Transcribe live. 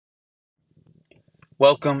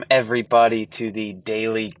Welcome everybody to the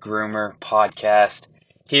Daily Groomer podcast.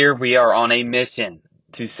 Here we are on a mission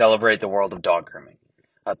to celebrate the world of dog grooming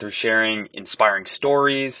through sharing inspiring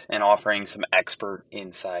stories and offering some expert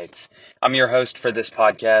insights. I'm your host for this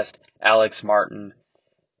podcast, Alex Martin.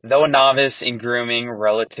 Though a novice in grooming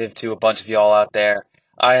relative to a bunch of y'all out there,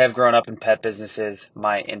 I have grown up in pet businesses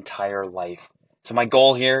my entire life. So my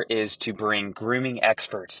goal here is to bring grooming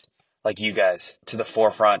experts like you guys to the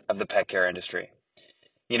forefront of the pet care industry.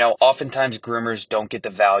 Oftentimes groomers don't get the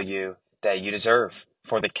value that you deserve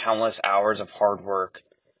for the countless hours of hard work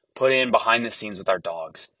put in behind the scenes with our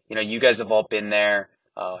dogs. You guys have all been there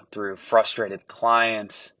through frustrated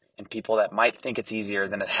clients and people that might think it's easier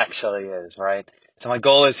than it actually is, right? So my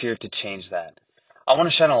goal is here to change that. I want to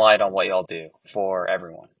shine a light on what y'all do for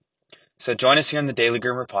everyone. So join us here on the Daily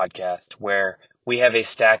Groomer podcast, where we have a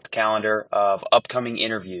stacked calendar of upcoming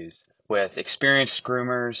interviews with experienced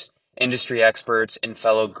groomers, industry experts, and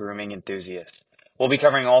fellow grooming enthusiasts. We'll be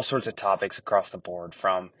covering all sorts of topics across the board,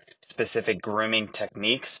 from specific grooming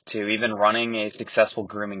techniques to even running a successful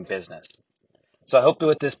grooming business. So I hope that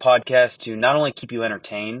with this podcast to not only keep you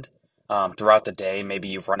entertained throughout the day, maybe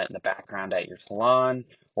you run it in the background at your salon,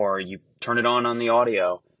 or you turn it on the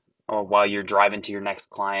audio or while you're driving to your next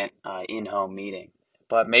client in-home meeting.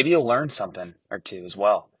 But maybe you'll learn something or two as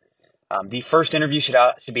well. The first interview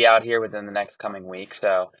should be out here within the next coming week,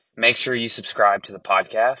 so make sure you subscribe to the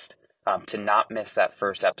podcast to not miss that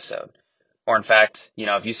first episode. Or in fact,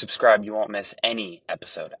 if you subscribe, you won't miss any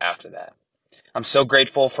episode after that. I'm so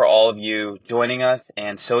grateful for all of you joining us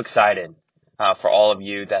and so excited for all of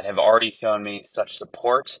you that have already shown me such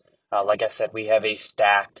support. Like I said, we have a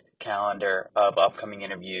stacked calendar of upcoming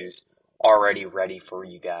interviews already ready for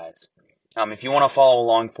you guys. If you want to follow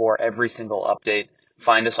along for every single update,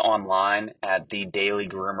 find us online at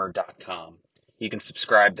thedailygroomer.com. You can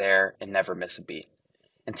subscribe there and never miss a beat.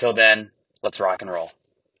 Until then, let's rock and roll.